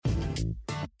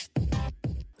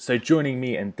So joining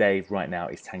me and Dave right now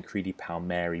is Tancredi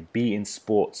Palmeri, beIN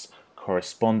Sports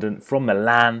correspondent from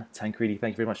Milan. Tancredi,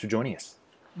 thank you very much for joining us.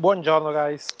 Buongiorno,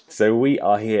 guys. So we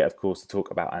are here, of course, to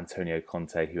talk about Antonio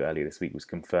Conte, who earlier this week was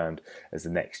confirmed as the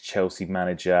next Chelsea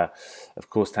manager. Of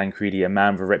course, Tancredi, a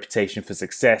man with a reputation for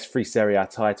success, 3 Serie A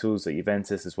titles at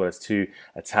Juventus, as well as 2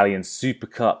 Italian Super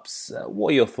Cups. What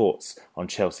are your thoughts on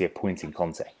Chelsea appointing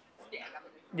Conte?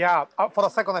 Yeah, for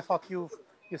a second I thought you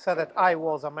said that I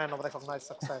was a man of recognized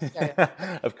success.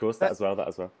 Yeah. Of course, that as well.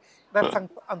 That's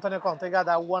Antonio Conte got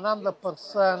a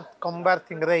 100%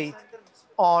 converting rate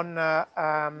on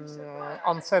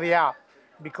Serie A,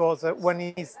 because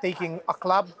when he's taking a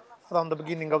club from the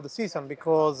beginning of the season,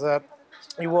 because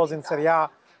he was in Serie A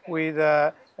with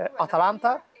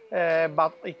Atalanta,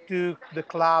 but he took the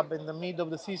club in the middle of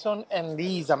the season, and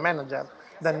he's a manager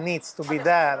that needs to be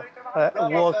there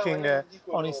working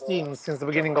on his team since the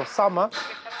beginning of summer.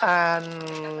 And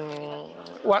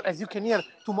well, as you can hear,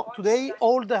 today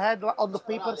all the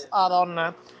papers are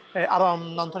on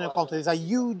Antonio Conte. There's a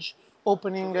huge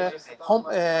opening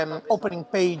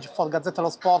page for Gazzetta dello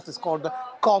Sport. It's called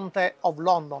Conte of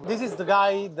London. This is the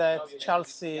guy that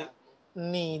Chelsea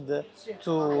need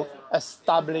to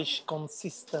establish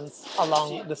consistency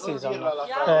along the season.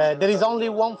 There is only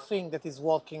one thing that is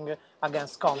working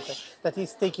against Conte, that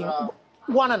is taking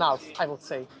 1.5, I would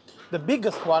say. The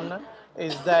biggest one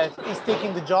is that he's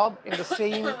taking the job in the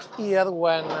same year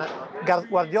when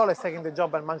Guardiola is taking the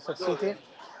job at Manchester City,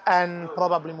 and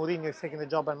probably Mourinho is taking the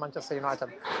job at Manchester United.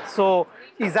 So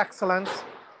his excellence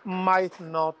might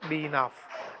not be enough.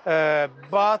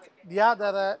 But the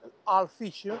other half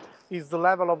issue is the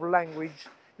level of language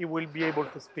he will be able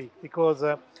to speak, because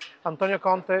Antonio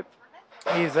Conte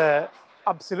is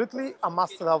absolutely a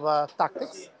master of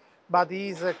tactics, but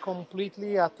he's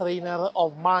completely a trainer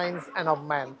of minds and of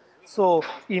men. So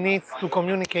he needs to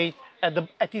communicate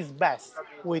at his best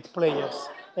with players.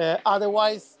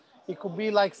 Otherwise, it could be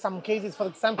like some cases, for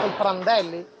example,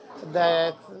 Prandelli,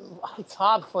 that it's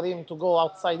hard for him to go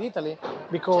outside Italy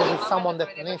because he's someone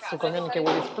that needs to communicate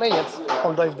with his players,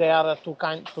 although if they are two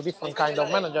different kind of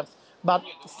managers. But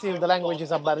still, the language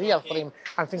is a barrier for him.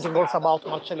 I'm thinking also about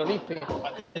Marcello Lippi.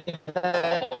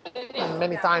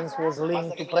 Many times was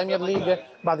linked to Premier League,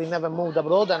 but he never moved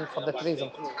abroad, and for that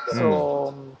reason.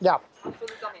 So, yeah.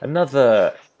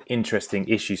 Another interesting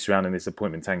issue surrounding this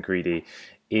appointment, Tancredi,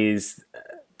 is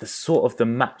the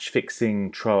match-fixing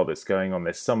trial that's going on.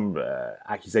 There's some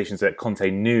accusations that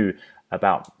Conte knew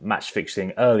about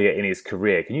match-fixing earlier in his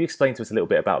career. Can you explain to us a little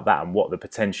bit about that and what the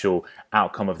potential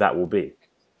outcome of that will be?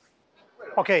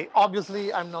 Okay,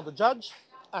 obviously I'm not the judge,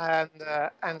 and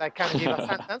I can't give a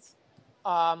sentence.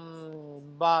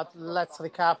 But let's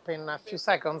recap in a few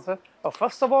seconds.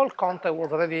 First of all, Conte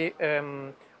was already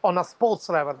on a sports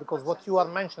level, because what you are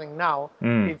mentioning now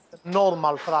is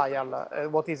normal trial,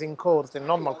 what is in court, in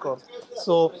normal court.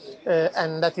 So,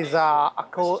 and that is a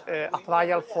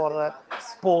trial for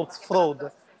sports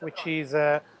fraud, which is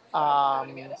a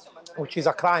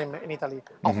crime in Italy.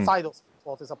 Outside of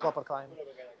sport, is a proper crime.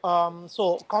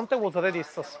 So Conte was already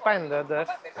suspended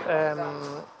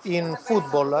in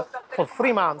football for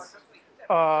 3 months,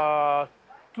 2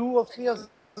 or 3 years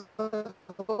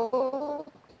ago.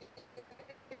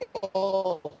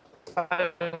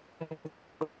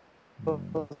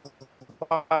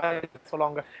 So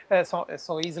long,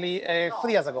 so easily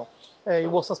 3 years ago. He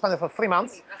was suspended for 3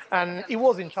 months, and he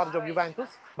was in charge of Juventus,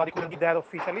 but he couldn't be there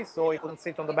officially, so he couldn't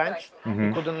sit on the bench.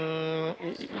 He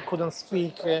couldn't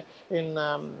speak in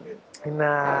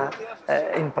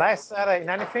press or in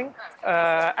anything,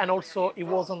 and also he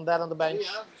wasn't there on the bench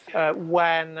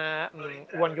when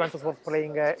Juventus was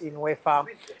playing in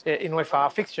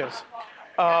UEFA fixtures.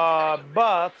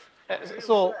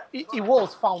 So he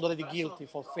was found already guilty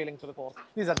for failing to report.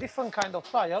 This is a different kind of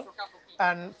trial,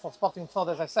 and for sporting fraud,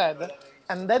 as I said.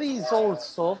 And there is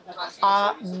also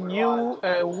a new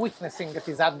witnessing that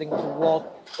is adding to what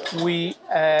we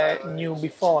knew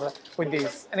before with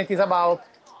this. And it is about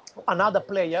another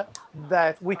player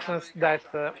that witnessed that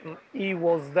he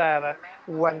was there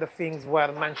when the things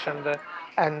were mentioned,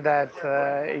 and that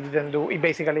he didn't do.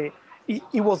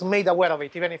 He was made aware of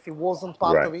it, even if he wasn't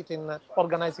part of it in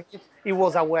organizing it. He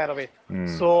was aware of it.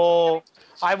 So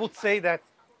I would say that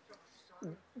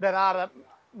there are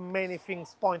many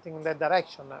things pointing in that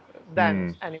direction.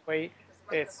 Then, anyway,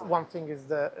 it's one thing is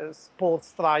the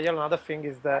sports trial, another thing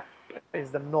is the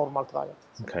normal trial.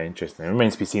 Okay, interesting. It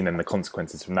remains to be seen then the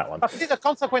consequences from that one. But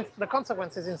the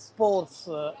consequences in sports,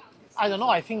 I don't know.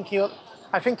 I think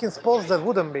in sports there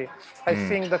wouldn't be. I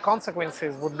think the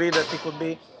consequences would be that he could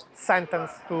be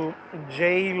sentenced to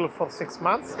jail for 6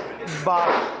 months.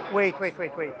 But wait.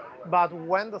 But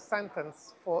when the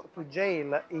sentence to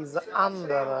jail is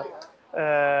under 3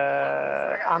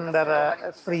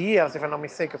 years, if I'm not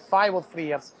mistaken, 5 or 3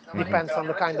 years, depends on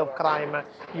the kind of crime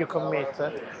you commit.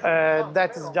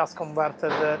 That is just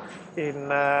converted in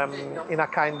a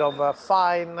kind of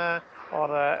fine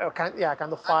or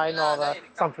kind of fine or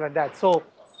something like that. So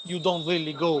you don't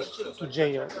really go to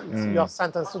jail. You are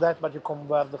sentenced to that, but you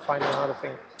convert the fine and another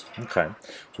thing. Okay,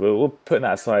 so we'll put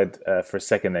that aside for a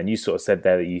second. Then you sort of said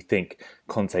there that you think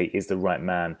Conte is the right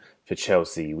man for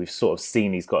Chelsea. We've sort of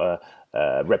seen he's got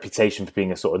a reputation for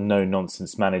being a sort of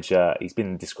no-nonsense manager. He's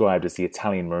been described as the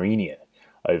Italian Mourinho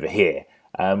over here.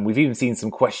 We've even seen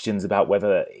some questions about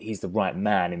whether he's the right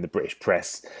man in the British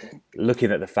press,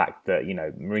 looking at the fact that, you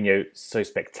know, Mourinho so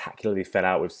spectacularly fell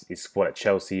out with his squad at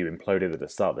Chelsea, who imploded at the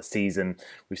start of the season.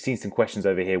 We've seen some questions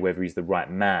over here whether he's the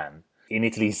right man. In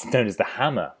Italy, he's known as the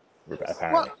Hammer,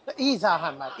 apparently. Well, he's a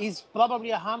hammer. He's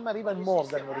probably a hammer even more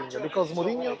than Mourinho, because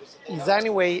Mourinho is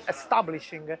anyway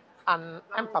establishing an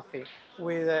empathy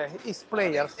with his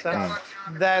players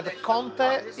that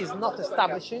Conte is not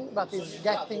establishing, but is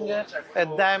getting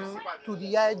them to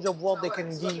the edge of what they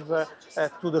can give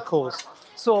to the cause.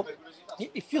 So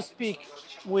if you speak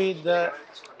with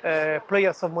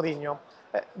players of Mourinho,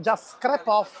 just scrap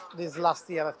off this last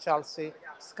year at Chelsea,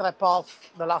 scrap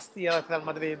off the last year at Real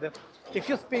Madrid. If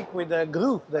you speak with the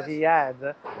group that he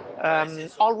had,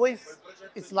 always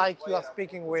it's like you are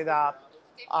speaking with a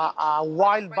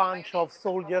wild bunch of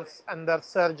soldiers and their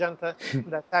sergeant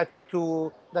that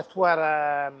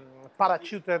were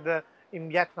parachuted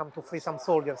in Vietnam to free some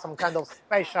soldiers, some kind of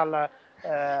special,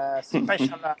 I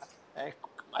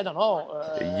don't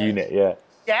know, unit, yeah.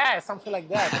 Yeah, something like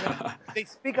that. I mean, they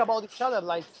speak about each other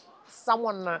like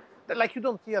someone, like you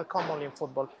don't hear commonly in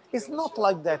football. It's not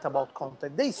like that about Conte.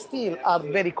 They still are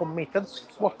very committed.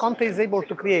 What Conte is able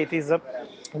to create is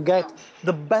get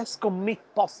the best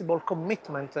possible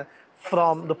commitment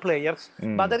from the players,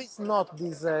 but there is not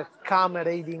this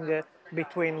camaraderie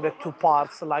between the two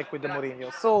parts like with the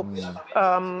Mourinho. So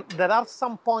there are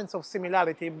some points of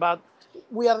similarity, but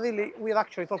we're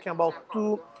actually talking about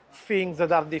two things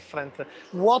that are different.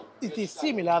 What it is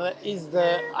similar is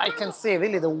I can say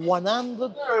really the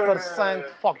 100%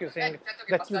 focusing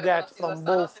that you get from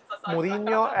both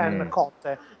Mourinho and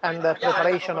Conte, and the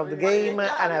preparation of the game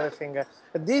and everything.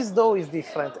 This though is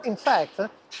different. In fact,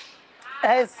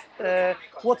 as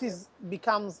what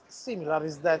becomes similar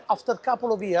is that after a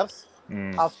couple of years,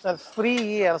 after 3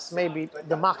 years maybe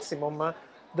the maximum,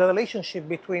 the relationship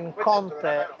between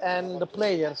Conte and the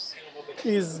players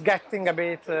is getting a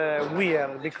bit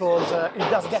weird, because it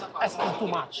does get asking too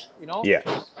much, you know? Yeah,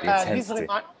 intensity.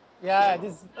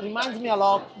 This reminds me a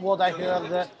lot what I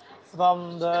heard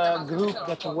from the group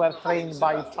that were trained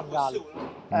by Van Gaal.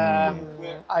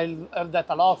 I heard that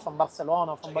a lot from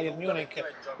Barcelona, from Bayern Munich.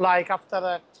 Like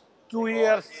after 3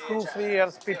 years,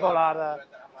 people are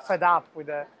fed up with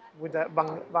the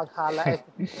Van Gaal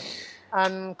attitude.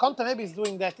 And Conte maybe is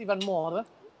doing that even more.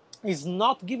 He's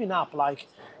not giving up. Like,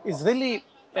 it's really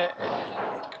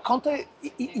Conte.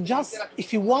 He just,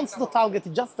 if he wants the target, he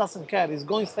just doesn't care. He's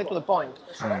going straight to the point.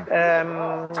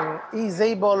 He's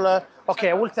able.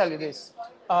 Okay, I will tell you this.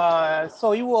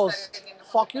 So he was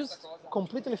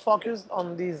completely focused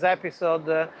on this episode.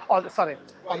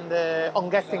 On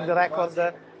getting the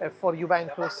record for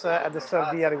Juventus at the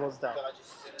third year he was there.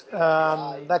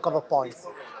 Record of points.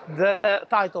 The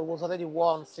title was already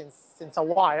won since a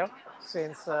while,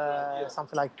 since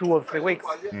something like 2 or 3 weeks.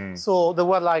 So there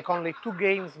were like only 2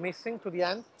 games missing to the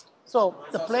end. So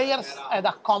the players had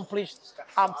accomplished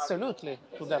absolutely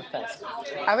to their task.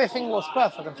 Everything was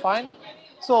perfect and fine.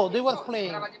 So they were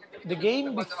playing the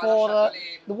game before,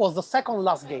 it was the second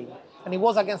last game, and it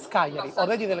was against Cagliari,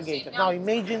 already relegated. Now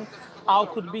imagine how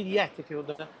could be the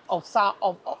attitude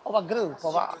of a group,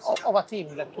 of a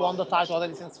team that won the title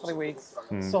already since 3 weeks,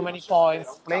 so many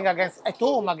points, playing at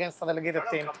home against a relegated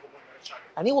team.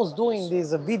 And he was doing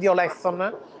this video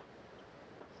lesson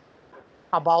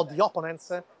about the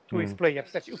opponents to his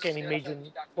players, that you can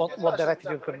imagine what their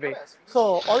attitude could be.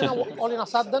 So all in a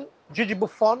sudden, Gigi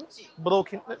Buffon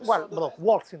walks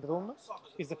in the room,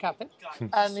 he's the captain,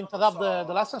 and interrupt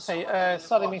the lesson, say,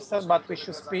 sorry mister, but we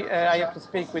should speak, I have to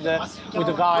speak with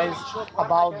the guys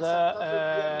about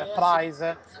the prize,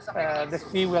 the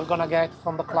fee we are going to get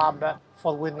from the club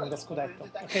for winning the Scudetto.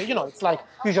 Okay, you know, it's like,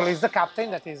 usually it's the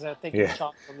captain that is taking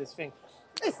charge of this thing.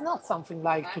 It's not something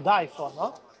like to die for,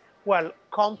 no? Well,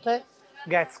 Conte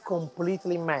gets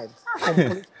completely mad.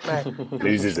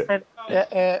 Loses it. And,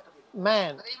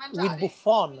 man, with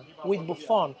Buffon,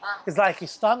 it's like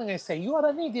he's standing and saying, "You are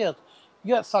an idiot.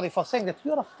 sorry for saying that,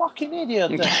 you're a fucking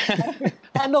idiot.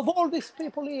 And of all these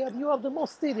people here, you are the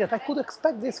most idiot. I could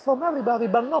expect this from everybody,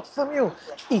 but not from you.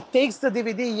 He takes the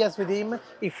DVD he has with him,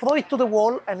 he throws it to the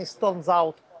wall, and he storms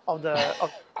out of the...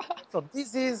 So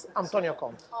this is Antonio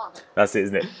Conte. That's it,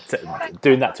 isn't it?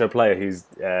 Doing that to a player who's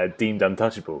deemed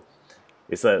untouchable.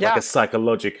 It's like a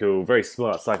psychological, very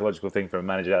smart psychological thing for a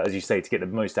manager, as you say, to get the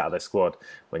most out of their squad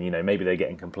when, maybe they're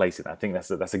getting complacent. I think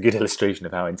that's a good illustration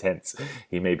of how intense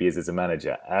he maybe is as a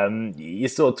manager. You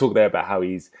sort of talk there about how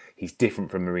he's different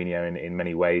from Mourinho in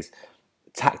many ways.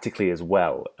 Tactically as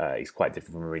well, he's quite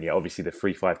different from Mourinho. Obviously, the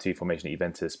 3-5-2 formation at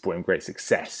Juventus brought him great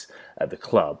success at the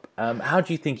club. How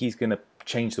do you think he's going to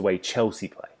change the way Chelsea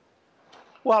play?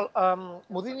 Well,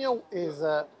 Mourinho is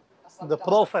the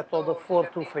prophet of the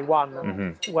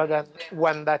 4-2-3-1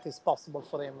 when that is possible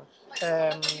for him.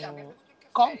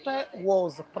 Conte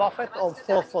was a prophet of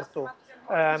 4-4-2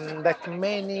 that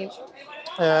many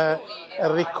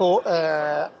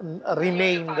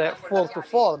remained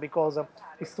 4-4 because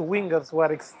his two wingers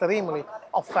were extremely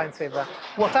offensive.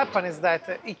 What happened is that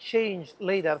it changed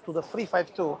later to the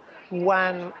 3-5-2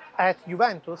 when at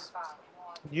Juventus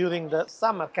during the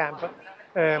summer camp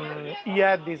he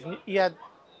had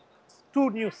two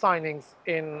new signings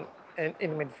in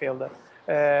midfield,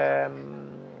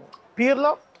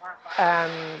 Pirlo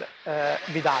and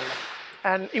Vidal.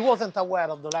 And he wasn't aware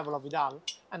of the level of Vidal.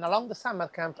 And along the summer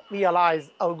camp, realized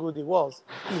how good he was.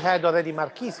 He had already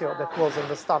Marchisio that was in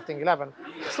the starting 11.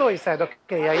 So he said,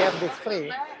 okay, I have these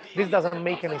three. This doesn't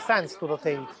make any sense to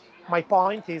rotate. My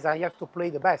point is I have to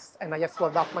play the best and I have to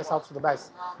adapt myself to the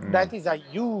best. That is a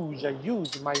huge,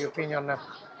 in my opinion,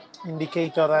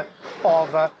 indicator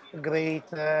of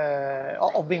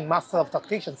of being master of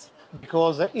tacticians,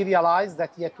 because he realized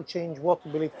that he had to change what to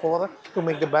believe for to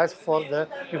make the best for the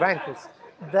Juventus.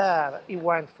 There he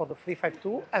went for the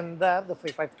 3-5-2, and there the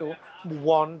 3-5-2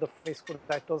 won the three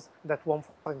Scudettos that won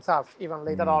for himself, even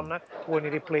later on when he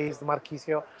replaced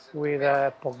Marchisio with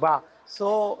Pogba.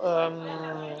 So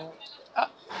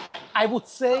I would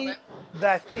say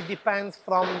that it depends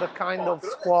from the kind of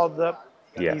squad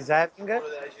he's having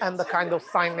and the kind of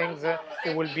signings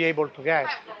he will be able to get.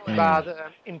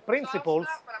 But in principles,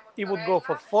 he would go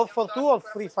for 4-4-2 or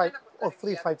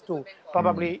 3-5-2.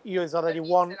 Probably he has already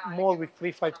won more with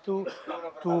 3-5-2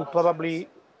 to probably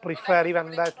prefer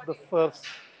even that to the first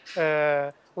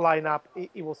lineup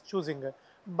he was choosing.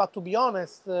 But to be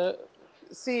honest,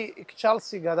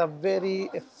 Chelsea got a very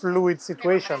fluid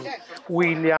situation.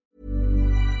 William.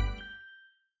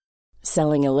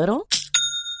 Selling a little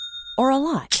or a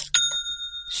lot?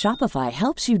 Shopify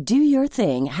helps you do your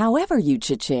thing however you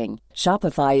cha-ching.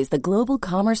 Shopify is the global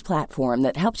commerce platform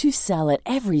that helps you sell at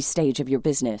every stage of your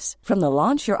business. From the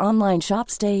launch your online shop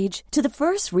stage to the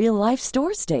first real-life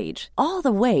store stage, all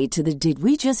the way to the did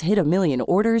we just hit a million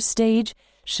orders stage.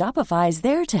 Shopify is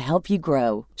there to help you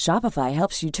grow. Shopify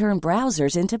helps you turn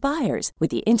browsers into buyers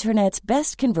with the internet's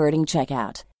best converting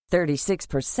checkout.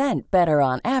 36% better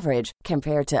on average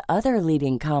compared to other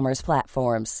leading commerce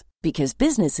platforms. Because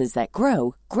businesses that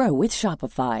grow, grow with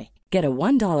Shopify. Get a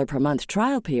 $1 per month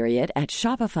trial period at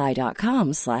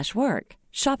shopify.com/work.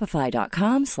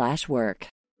 Shopify.com/work.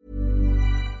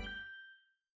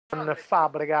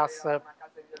 Fabregas,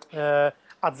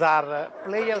 Hazard,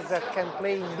 players that can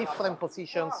play in different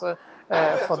positions for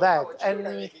that.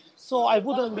 And so I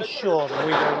wouldn't be sure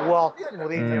with what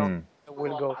Mourinho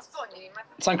will go.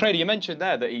 Tancredi, you mentioned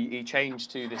there that he changed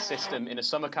to this system in a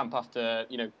summer camp after,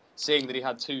 seeing that he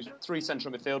had three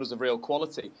central midfielders of real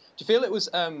quality. Do you feel it was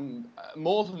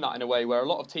more than that in a way, where a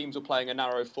lot of teams were playing a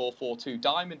narrow 4-4-2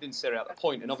 diamond in Serie A at that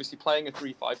point, and obviously playing a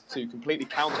 3-5-2 completely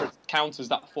counters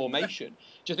that formation?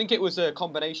 Do you think it was a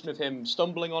combination of him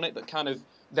stumbling on it that kind of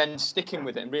then sticking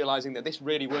with it and realising that this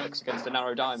really works against a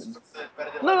narrow diamond?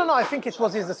 No. I think it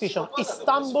was his decision. He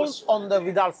stumbled on the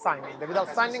Vidal signing. The Vidal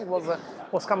signing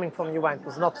was coming from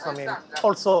Juventus, not from him.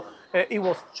 Also, he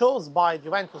was chosen by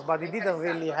Juventus, but he didn't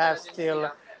really have still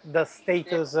the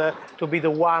status to be the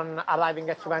one arriving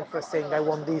at Juventus saying, I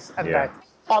want this and that.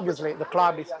 Obviously, the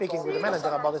club is speaking with the manager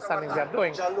about the signings they are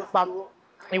doing, but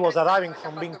he was arriving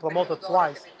from being promoted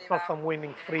twice, not from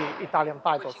winning 3 Italian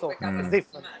titles, so it's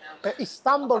different. He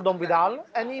stumbled on Vidal,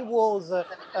 and he was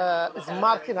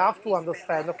smart enough to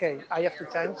understand, okay, I have to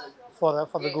change for the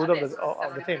good of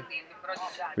the team.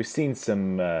 We've seen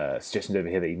some suggestions over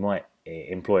here that he might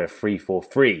employ a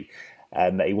 3-4-3,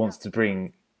 and that he wants to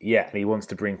bring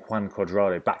Juan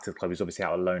Cuadrado back to the club. He's obviously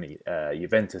out on loan at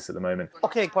Juventus at the moment.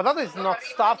 Okay, Cuadrado is not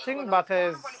starting, but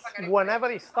whenever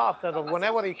he started or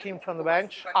whenever he came from the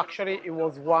bench, actually he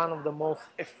was one of the most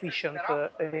efficient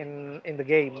in the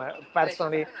game.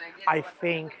 Personally, I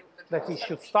think that he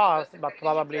should start, but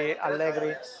probably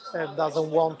Allegri doesn't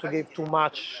want to give too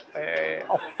much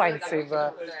offensive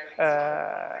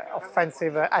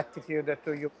attitude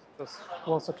to Juventus.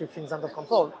 Wants to keep things under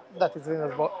control. That is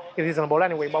reasonable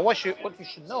anyway. But what you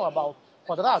should know about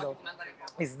Quadrado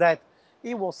is that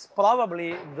he was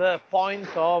probably the point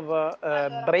of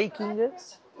breaking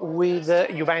with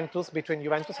Juventus, between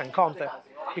Juventus and Conte,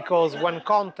 because when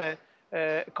Conte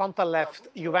left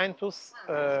Juventus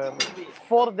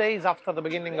 4 days after the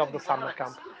beginning of the summer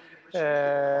camp.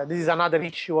 This is another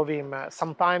issue of him.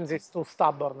 Sometimes it's too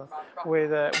stubborn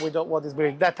with what is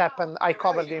believed. That happened. I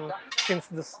covered him since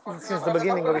the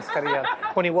beginning of his career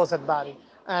when he was at Bari,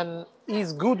 and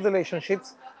his good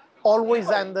relationships always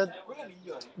ended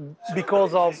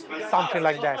because of something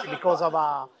like that, because of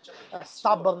a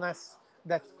stubbornness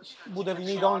that would have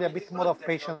need only a bit more of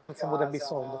patience and would have been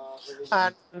solved.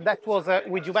 And that was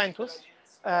with Juventus.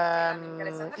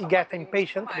 He got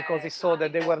impatient because he saw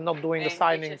that they were not doing the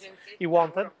signings he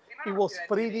wanted. He was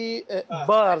pretty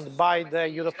burned by the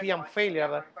European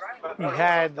failure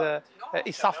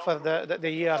he suffered the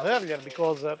year earlier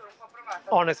because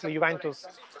honestly, Juventus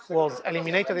was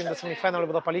eliminated in the semi-final of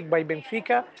Europa League by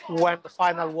Benfica when the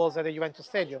final was at the Juventus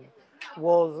Stadium.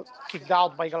 Was kicked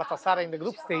out by Galatasaray in the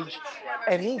group stage,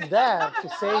 and he dared to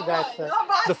say that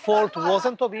the fault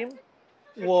wasn't of him,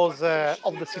 was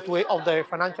of the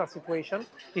financial situation.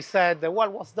 He said, well,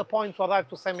 what's the point to arrive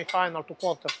to semi-final, to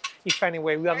quarter, if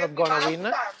anyway we are not going to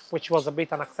win, which was a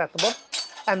bit unacceptable.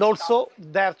 And also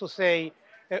dare to say,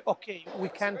 okay, we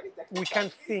can't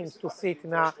think to sit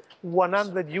in a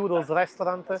 100 euros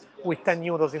restaurant with 10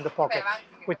 euros in the pocket,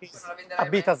 which is a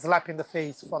bit a slap in the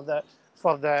face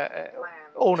for the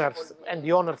owners, and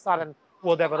the owners aren't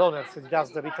whatever owners, it's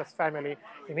just the richest family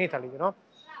in Italy, you know.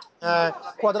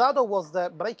 Quadrado was the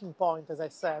breaking point, as I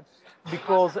said,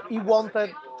 because he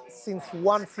wanted, since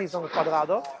one season,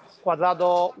 Quadrado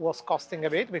was costing a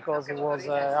bit because it was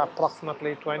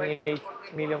approximately 28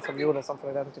 millions of euros, something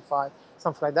like that, 25,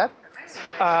 something like that.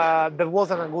 There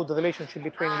wasn't a good relationship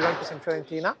between Juventus and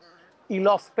Fiorentina. He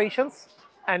lost patience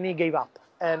and he gave up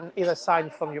and he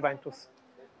resigned from Juventus.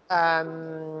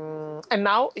 And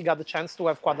now he got the chance to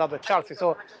have Quadrado at Chelsea.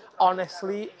 So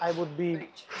honestly, I would be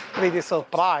pretty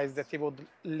surprised that he would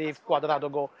leave Quadrado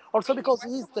go. Also because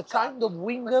he's the kind of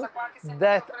winger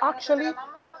that actually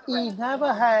he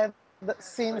never had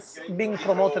since being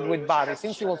promoted with Bari,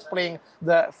 since he was playing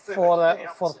the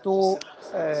 4-4-2,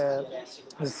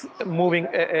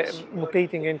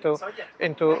 mutating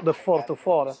into the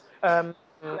 4-4.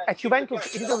 At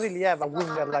Juventus, he didn't really have a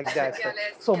winger like that.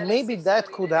 So maybe that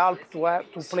could help to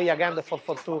play again the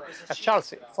 4-4-2 at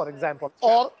Chelsea, for example.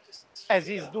 Or, as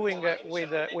he's doing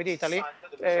with Italy,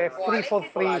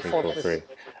 3-4-3, 4-3.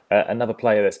 Another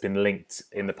player that's been linked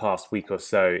in the past week or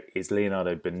so is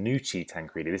Leonardo Bonucci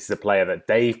Tancredi. This is a player that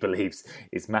Dave believes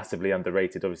is massively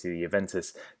underrated, obviously the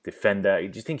Juventus defender.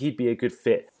 Do you think he'd be a good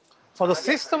fit? For the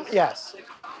system, yes.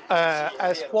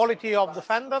 As quality of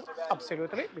defender,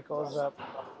 absolutely, because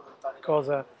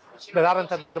there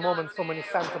aren't at the moment so many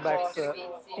centre-backs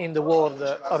in the world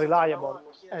reliable,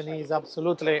 and he's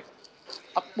absolutely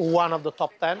one of the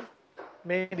top 10,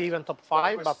 maybe even top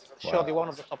 5, but surely one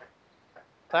of the top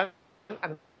 10,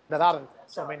 and there aren't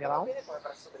so many around.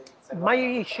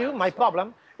 My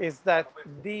problem is that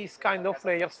these kind of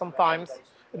players sometimes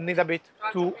need a bit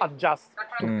to adjust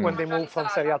when they move from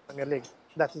Serie A to Premier League.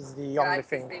 That is the only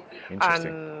thing.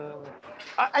 And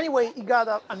anyway, he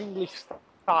got an English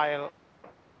style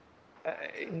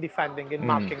in defending, in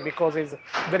marking, because it's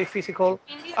very physical.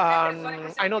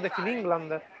 I know that in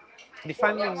England,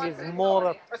 defending is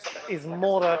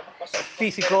more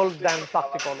physical than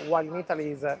tactical, while in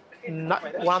Italy is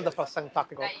 100%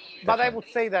 tactical. But I would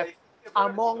say that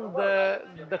among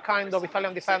the kind of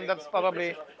Italian defenders,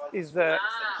 probably is the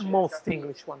most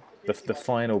English one. The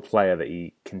final player that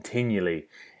he continually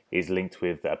is linked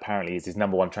with, that apparently is his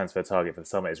number one transfer target for the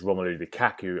summer, is Romelu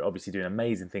Lukaku, obviously doing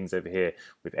amazing things over here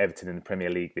with Everton in the Premier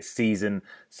League this season.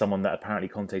 Someone that apparently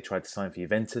Conte tried to sign for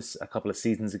Juventus a couple of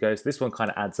seasons ago. So this one kind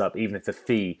of adds up, even if the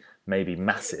fee may be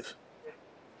massive.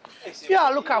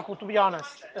 Yeah, Lukaku, to be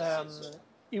honest,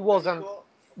 he wasn't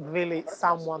really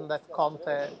someone that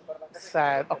Conte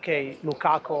said, okay,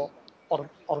 Lukaku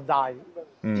or die.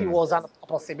 It was a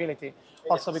possibility.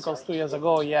 Also because 2 years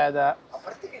ago he had a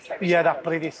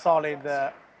pretty solid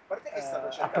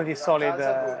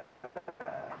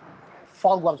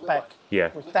forward pack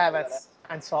with Tevez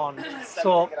and so on.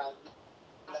 So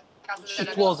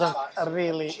it wasn't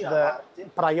really the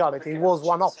priority. It was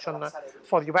one option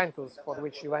for Juventus, for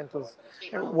which Juventus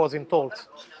was in talks.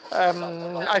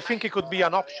 I think it could be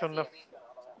an option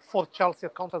for Chelsea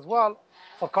account as well.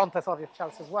 for Conte, sorry,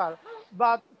 Chelsea as well.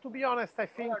 But to be honest, I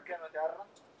think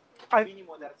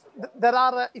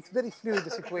it's very fluid,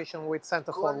 the situation with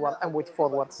centre forward and with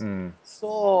forwards. So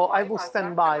I will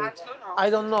stand by. I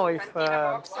don't know if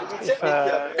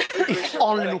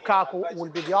only Lukaku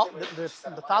will be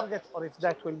the target, or if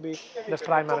that will be the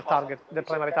primary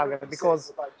target, because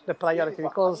the priority,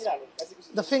 because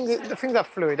the things are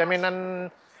fluid. I mean,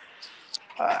 and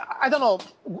I don't know,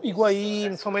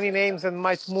 Higuain, so many names that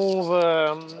might move.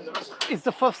 It's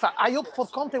the first time. I hope for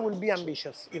Conte will be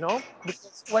ambitious,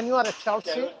 because when you are at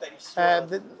Chelsea,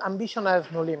 the ambition has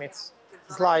no limits.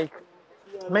 It's like,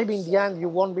 maybe in the end you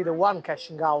won't be the one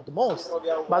cashing out the most,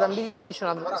 but ambition,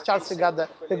 and Chelsea got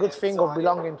the good thing of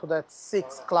belonging to that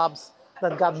 6 clubs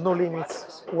that got no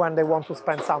limits when they want to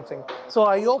spend something. So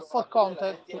I hope for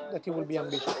Conte that he will be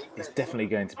ambitious. It's definitely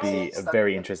going to be a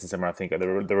very interesting summer, I think.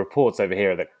 The reports over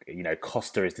here are that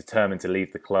Costa is determined to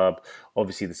leave the club.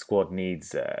 Obviously, the squad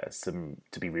needs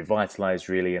to be revitalised,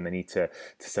 really, and they need to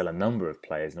sell a number of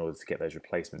players in order to get those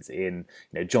replacements in.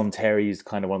 John Terry is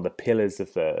kind of one of the pillars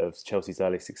of Chelsea's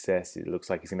early success. It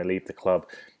looks like he's going to leave the club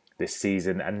this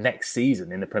season, and next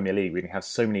season in the Premier League we're going to have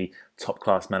so many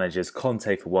top-class managers.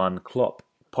 Conte for one, Klopp,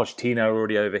 Pochettino are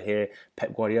already over here,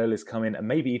 Pep Guardiola's coming, and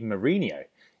maybe even Mourinho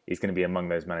is going to be among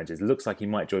those managers. It looks like he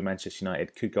might join Manchester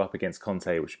United, could go up against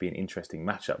Conte, which would be an interesting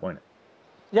matchup, won't it?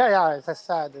 Yeah, as I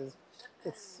said,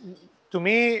 it's to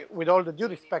me, with all the due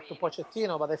respect to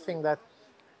Pochettino, but I think that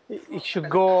it should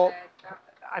go.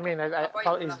 I mean, I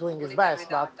thought he's doing his best,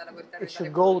 but it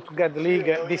should go to get the league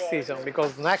this season,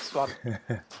 because next one,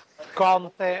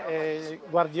 Conte,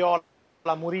 Guardiola,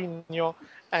 Mourinho,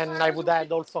 and I would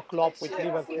add also Klopp with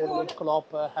Liverpool, with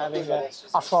Klopp having a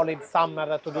solid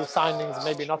summer to do signings,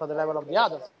 maybe not at the level of the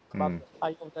others, but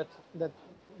I hope that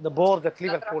the board at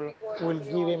Liverpool will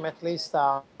give him at least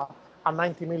a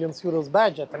 90 million euros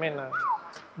budget. I mean,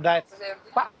 that's...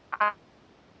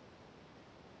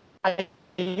 I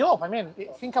hope. I mean,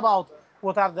 think about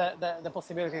what are the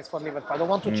possibilities for Liverpool. I don't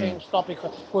want to change topic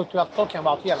what we are talking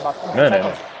about here, but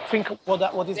think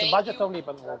what is the budget of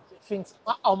Liverpool. Think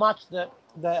how much the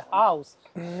house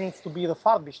needs to be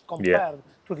refurbished compared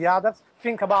to the others.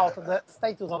 Think about the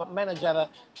status of a manager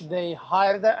they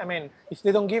hired. I mean, if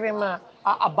they don't give him a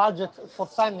budget for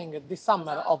signing this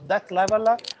summer of that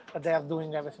level, they are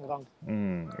doing everything wrong.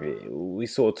 We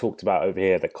sort of talked about over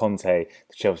here that Conte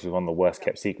to Chelsea was one of the worst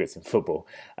kept secrets in football.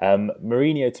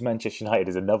 Mourinho to Manchester United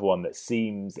is another one that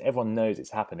seems everyone knows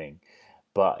it's happening,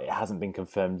 but it hasn't been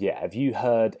confirmed yet. Have you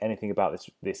heard anything about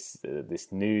this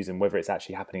news and whether it's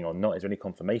actually happening or not? Is there any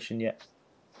confirmation yet?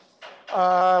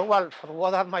 Well, for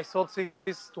what are my sources,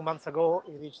 2 months ago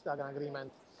he reached an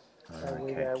agreement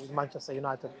with Manchester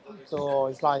United. So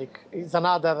it's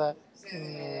another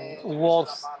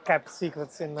worst kept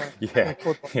secrets in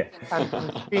football. Yeah.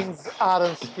 And things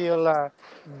aren't still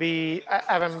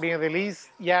haven't been released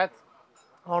yet,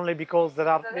 only because they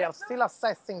are still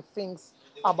assessing things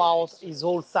about his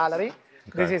whole salary.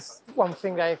 Okay. This is one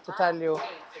thing I have to tell you.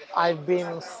 I've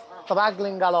been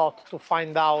struggling a lot to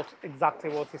find out exactly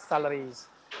what his salary is,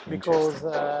 because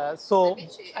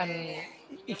and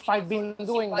if I've been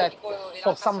doing that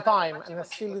for some time and I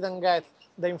still didn't get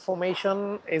the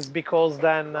information, is because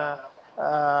then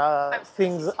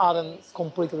things aren't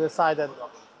completely decided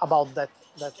about that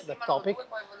topic,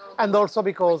 and also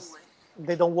because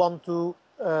they don't want to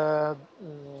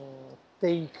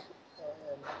take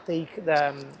the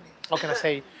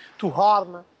to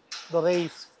harm the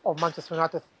race of Manchester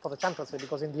United for the Champions League,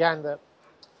 because in the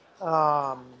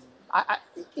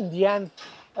end,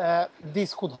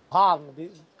 this could harm,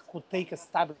 could take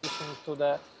establishment to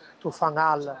Van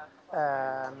Gaal,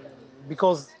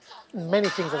 because many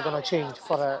things are going to change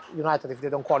for United if they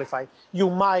don't qualify. You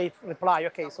might reply,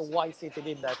 okay, so why City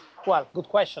did that? Well, good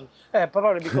question.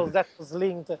 Probably because that was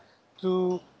linked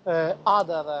to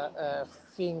other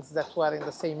things that were in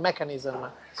the same mechanism.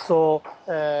 So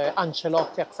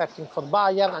Ancelotti accepting for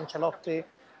Bayern, Ancelotti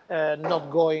not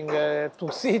going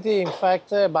to City, in fact,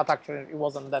 but actually it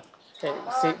wasn't that.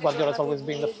 Guardiola has always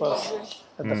been the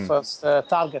first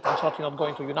target. Ancelotti not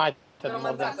going to United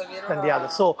more than the other.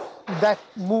 So that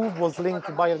move was linked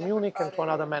to Bayern Munich and to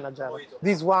another manager.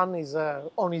 This one is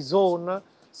on his own.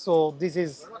 So this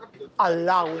is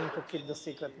allowing to keep the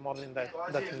secret more in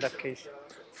that case.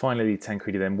 Finally,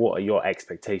 Tancredi, then, what are your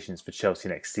expectations for Chelsea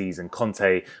next season?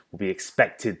 Conte will be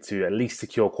expected to at least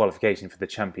secure qualification for the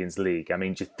Champions League. I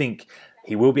mean, do you think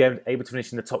he will be able to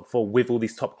finish in the top 4 with all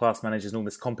these top-class managers and all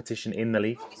this competition in the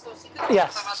league?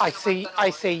 Yes, I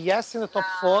say yes in the top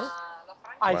 4.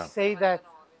 I say that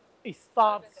it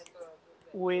starts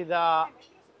with a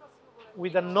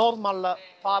normal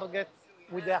target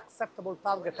with the acceptable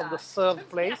target of the third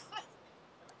place,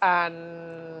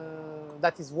 and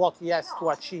that is what he has to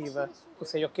achieve to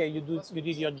say, okay, you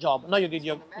did your job. No, you did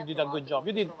a good job.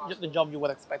 You did the job you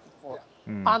were expected for.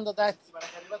 Under that,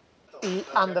 he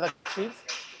underachieves.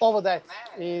 Over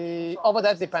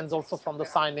that depends also from the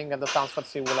signing and the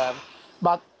transfers he will have.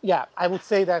 But yeah, I would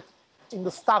say that in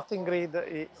the starting grid,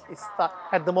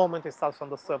 at the moment, it starts on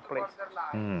the third place.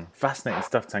 Fascinating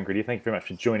stuff, Tancredi. Thank you very much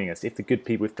for joining us. If the good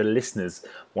people, if the listeners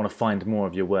want to find more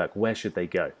of your work, where should they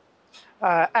go?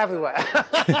 Everywhere.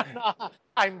 No,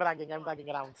 I'm bragging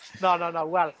around. No.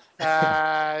 Well,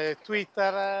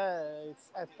 Twitter, it's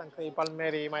at Tancredi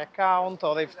Palmeri, my account,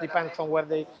 or it depends on where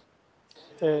they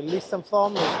listen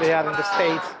from. If they are in the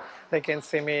States, they can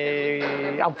see me,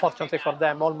 unfortunately for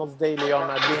them, almost daily on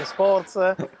Bein Sports,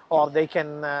 or they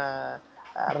can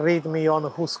read me on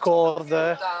Who Scored,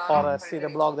 or see the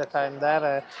blog that I'm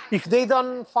there. If they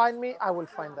don't find me, I will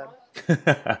find them.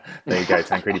 There you go.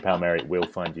 Tancredi Palmeri will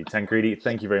find you. Tancredi,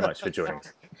 thank you very much for joining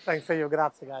us. Thanks to you.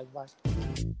 Grazie, guys.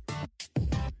 Bye.